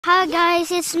Hi guys,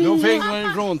 it's me. No finger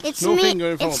in front. It's no me.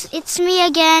 Finger in front. It's me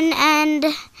again, and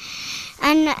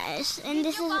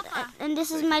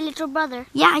this is my little brother.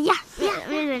 Yeah.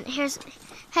 Wait, here's.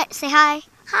 Hey, say hi.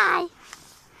 Hi.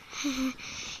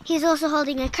 He's also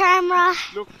holding a camera.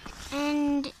 Look.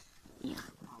 And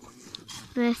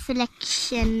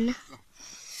reflection.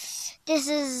 This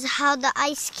is how the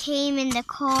ice came in the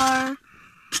car,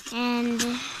 and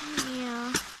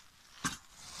yeah.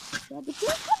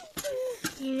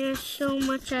 And there's so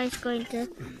much ice going to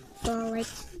fall, like.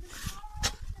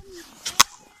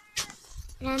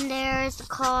 And there's the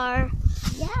car.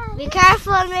 Yeah. Be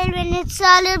careful, Melvin. It's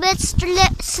a little bit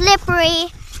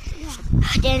slippery. Yeah.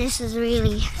 Dennis is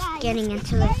really getting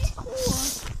into it.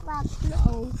 But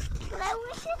no. But I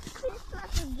wish it's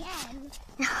Christmas again.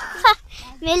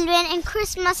 Melvin, in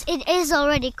Christmas it is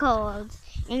already cold.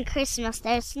 In Christmas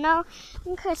there's snow.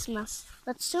 In Christmas,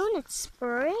 but soon it's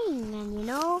spring, and you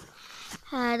know,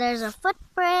 there's a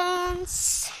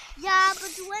footprints. Yeah,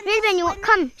 but when Melvin,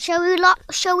 come. Shall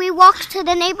we walk to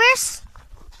the neighbors?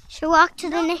 Shall we walk to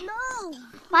the neighbors? No.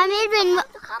 Why, Melvin? To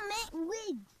come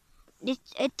with.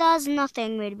 It does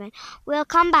nothing, Melvin. We'll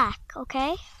come back,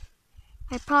 okay?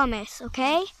 I promise,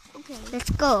 okay? Okay.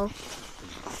 Let's go.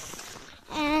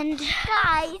 And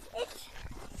Guys,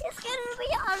 it's gonna be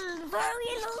a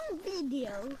very long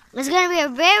video. it's gonna be a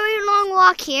very long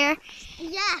walk here.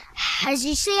 Yeah. As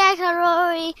you see, I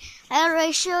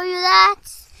already show you that.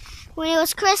 When it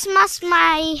was Christmas,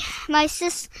 my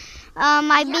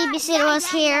babysitter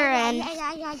was here, and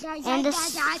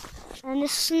the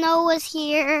snow was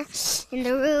here in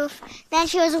the roof. Then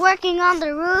she was working on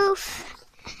the roof.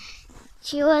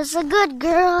 She was a good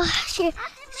girl. The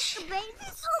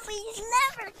baby zombies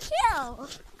never kill.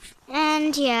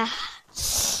 And yeah.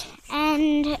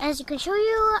 And as you can show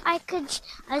you,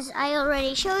 as I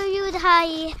already showed you,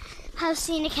 I have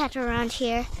seen a cat around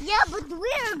here. Yeah, but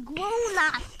we're grown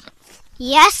up.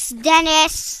 Yes,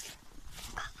 Dennis.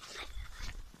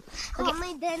 Call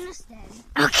me Dennis then.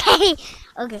 Okay.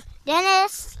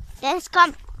 Dennis,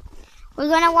 come. We're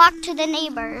gonna walk to the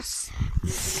neighbors.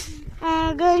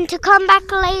 I'm going to come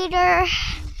back later.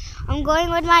 I'm going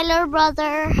with my little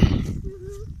brother.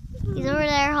 He's over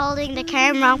there holding the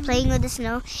camera, playing with the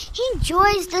snow. He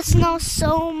enjoys the snow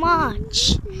so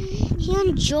much. He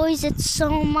enjoys it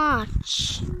so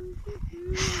much.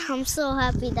 I'm so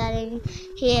happy that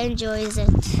he enjoys it.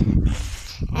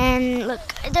 And look,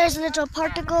 there's little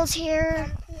particles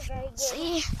here.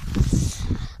 See?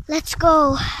 Let's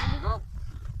go.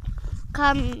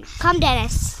 Come,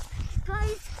 Dennis.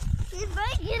 Guys, it's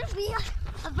gonna be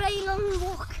a very long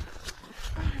walk.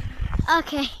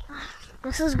 Okay.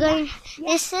 This is going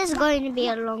to be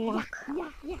a long walk.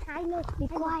 Yeah, I know. Be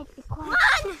quiet. Come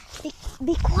on!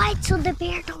 Be quiet so the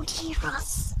bear don't hear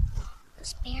us.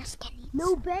 Those bears can eat.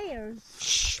 No bears.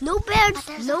 Shh. No bears.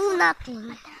 No nothing.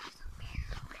 But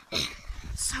there's a bear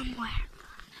somewhere.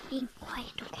 Be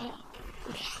quiet, okay?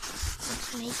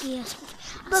 Maybe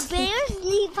But bears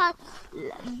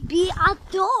be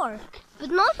outdoors. But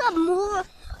not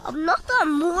a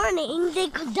morning. They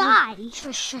could die.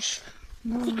 Shush.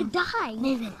 They could die.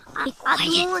 Maybe. Be At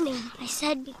quiet. morning. I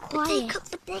said be But quiet.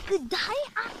 they could die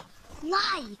at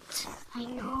light. I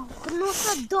know. But not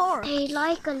at dark. They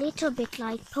like a little bit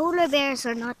light. Polar bears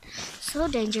are not so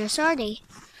dangerous, are they?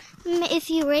 If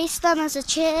you raise them as a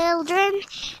children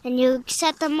and you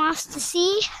set them off to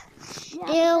sea,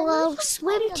 they will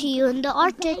swim to you in the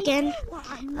Arctic, and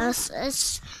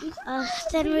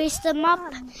then raise them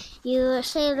up. You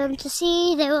sail them to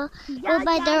sea. They will go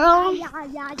by their own,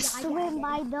 swim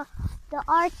by the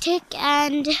Arctic,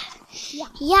 and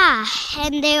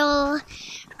and they will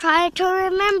try to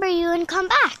remember you and come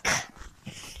back.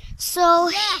 So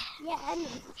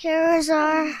here's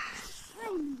our.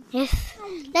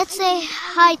 Let's say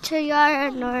hi to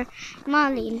Yarn or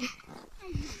Malin.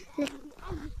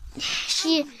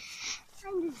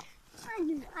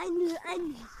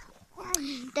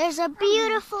 There's a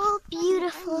beautiful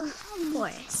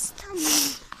forest.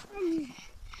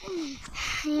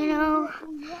 You know,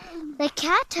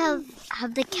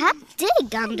 have the cat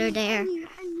dig under there.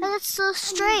 That's so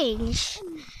strange.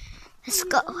 Let's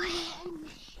go.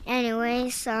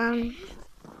 Anyways,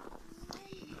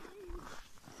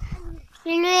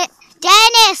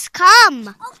 Dennis, come.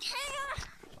 Okay,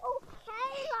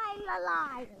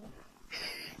 Lila.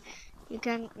 You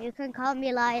can call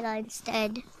me Lila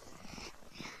instead.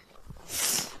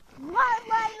 Lila.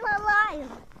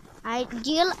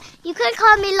 You can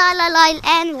call me Lila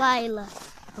and Lila.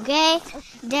 Okay,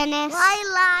 Dennis.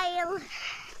 Lila.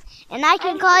 And I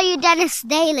can call you Dennis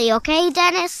daily. Okay,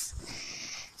 Dennis.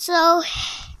 So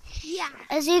Yeah.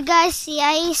 As you guys see,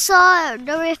 I saw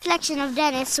the reflection of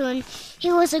Dennis when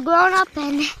he was a grown-up,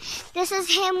 and this is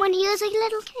him when he was a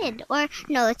little kid. Or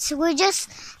no, we're just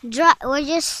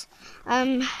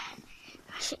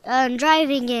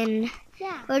driving in.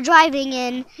 Yeah. We're driving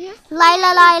in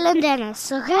Lila Island,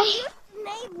 Dennis. Okay.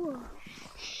 Neighbor.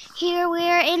 Here we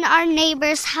are in our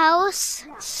neighbor's house.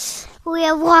 We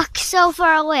have walked so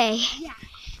far away. Yeah.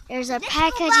 There's our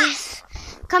packages.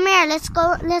 Come here, let's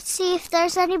go. Let's see if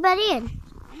there's anybody in.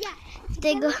 Yeah.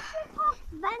 They go.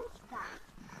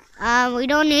 Svenska. We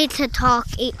don't need to talk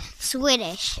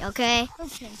Swedish, okay?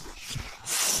 Okay.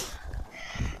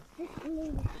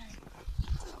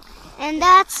 And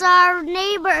that's our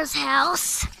neighbor's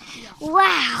house.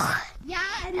 Wow, Yeah.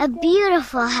 a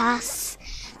beautiful house.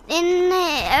 In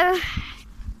there,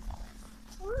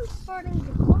 We're starting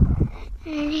the corner.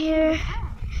 and here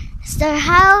is their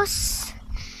house.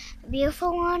 A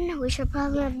beautiful one. We should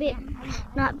probably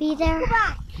not be there. Go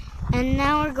back. And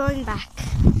now we're going back.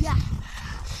 Yeah.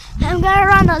 I'm gonna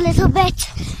run a little bit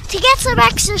to get some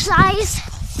exercise.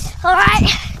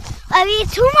 Alright. I eat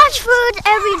too much food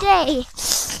every day.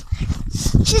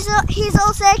 He's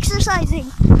also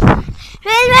exercising.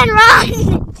 Run!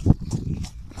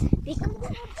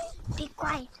 Be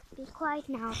quiet. Be quiet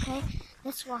now, okay?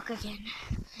 Let's walk again.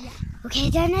 Yeah. Okay,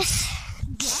 Dennis?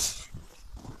 Yeah.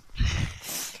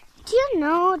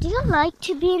 Do you like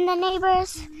to be in the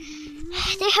neighbors?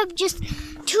 They have just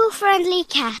 2 friendly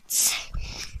cats.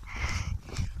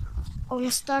 I'm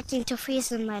starting to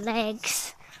freeze in my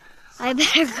legs. I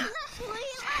better go.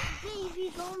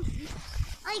 Baby zombie.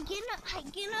 I cannot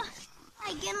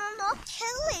not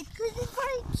kill it because it's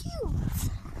very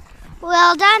cute.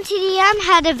 Well, Dante DM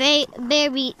had a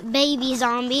baby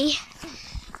zombie.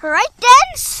 Right,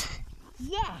 Dens?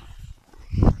 Yeah.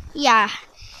 Yeah,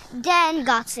 Dan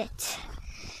got it.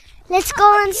 Let's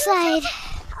go inside.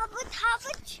 How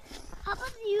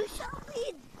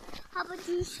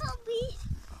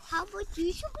about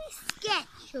you shall be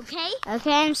Sketch, okay?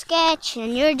 Okay, I'm Sketch,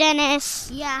 and you're Dennis.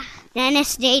 Yeah.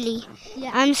 Dennis Daily.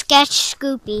 Yeah. I'm Sketch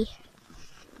Scoopy.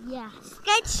 Yeah.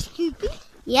 Sketch Scoopy.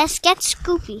 Yes, Sketch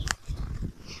Scoopy.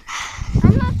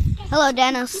 I'm not Sketch. Hello,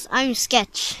 Dennis. I'm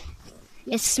Sketch.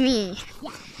 It's me.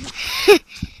 Yeah.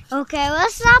 Okay,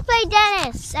 let's not play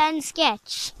Dennis and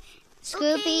Sketch.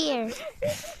 Scoopy here.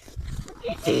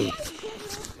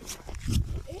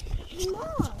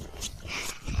 Small.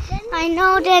 I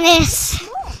know Dennis.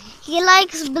 He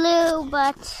likes blue,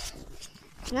 but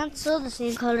not so the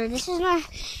same color. This is not.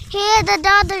 Here,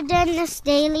 the other Dennis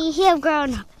Daily. He have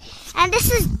grown up, and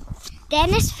this is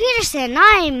Dennis Peterson.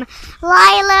 I'm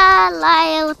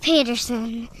Lyle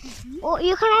Peterson. Oh,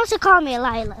 you can also call me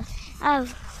Lila.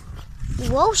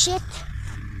 Whoa, shit.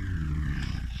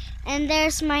 And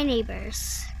there's my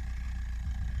neighbors.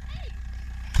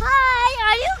 Hi,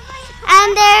 are you?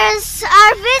 And there's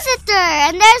our visitor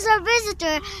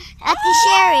at the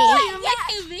Sherry. You're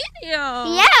making video.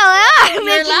 Yeah, we are. You're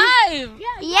making- live.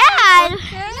 Yeah. Yeah,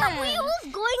 we was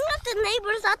going at the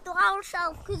neighbors at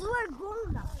ourselves because we're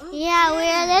grown up. Yeah,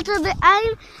 we're a little bit.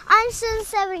 I'm still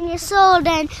 7 years old,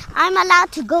 and I'm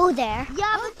allowed to go there.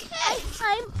 Yeah, but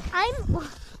I'm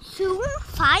soon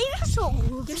 5 years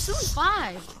old. You're soon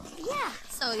 5. Yeah.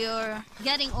 So you're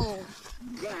getting old.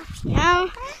 Now,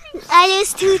 I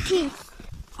lose 2 teeth.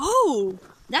 Oh,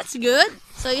 that's good.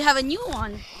 So you have a new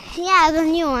one. Yeah, the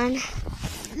new one.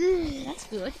 That's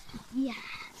good.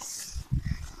 Yes.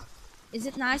 Is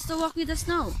it nice to walk with the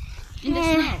snow? In the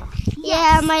Yeah. snow?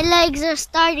 Yeah, my legs are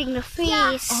starting to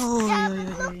freeze. Oh, Yeah,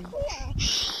 but look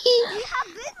here. We have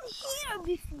been here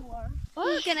before.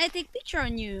 Oh, can I take picture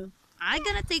on you? I'm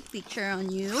gonna take picture on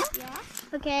you. Yeah.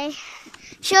 Okay.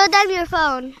 Show them your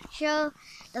phone. Show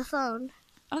the phone.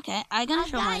 Okay, I'm gonna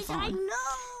show my Guys, I phone.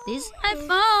 know. This is my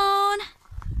phone.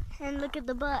 And look at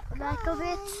the back of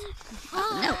it.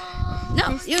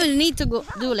 No, you need to go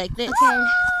do like this. Okay.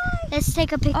 Let's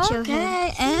take a picture of him.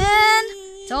 Okay, and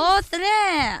 2,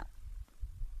 3.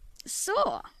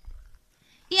 Så.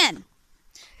 Igen.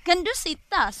 Kan du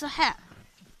sitta så här?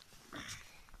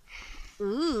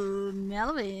 Ooh,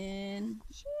 Melvin.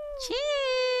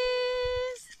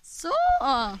 Cheese! Så.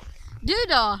 Du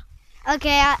då?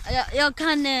 Okay, Jag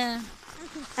kan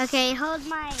okay, hold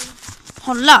mine.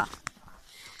 hålla.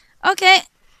 Okej,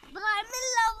 But I'm in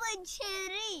love with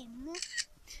Shirin.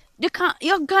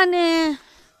 jag kan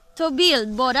ta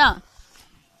bild båda.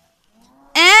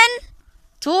 1,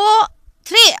 2,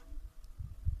 3.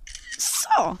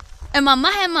 Så. Är mamma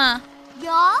hemma?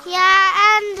 Ja.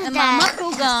 Yeah, and Är Dad. mamma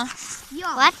pluggar?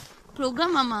 Ja. What? Pluggar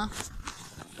mamma?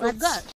 Pluggar?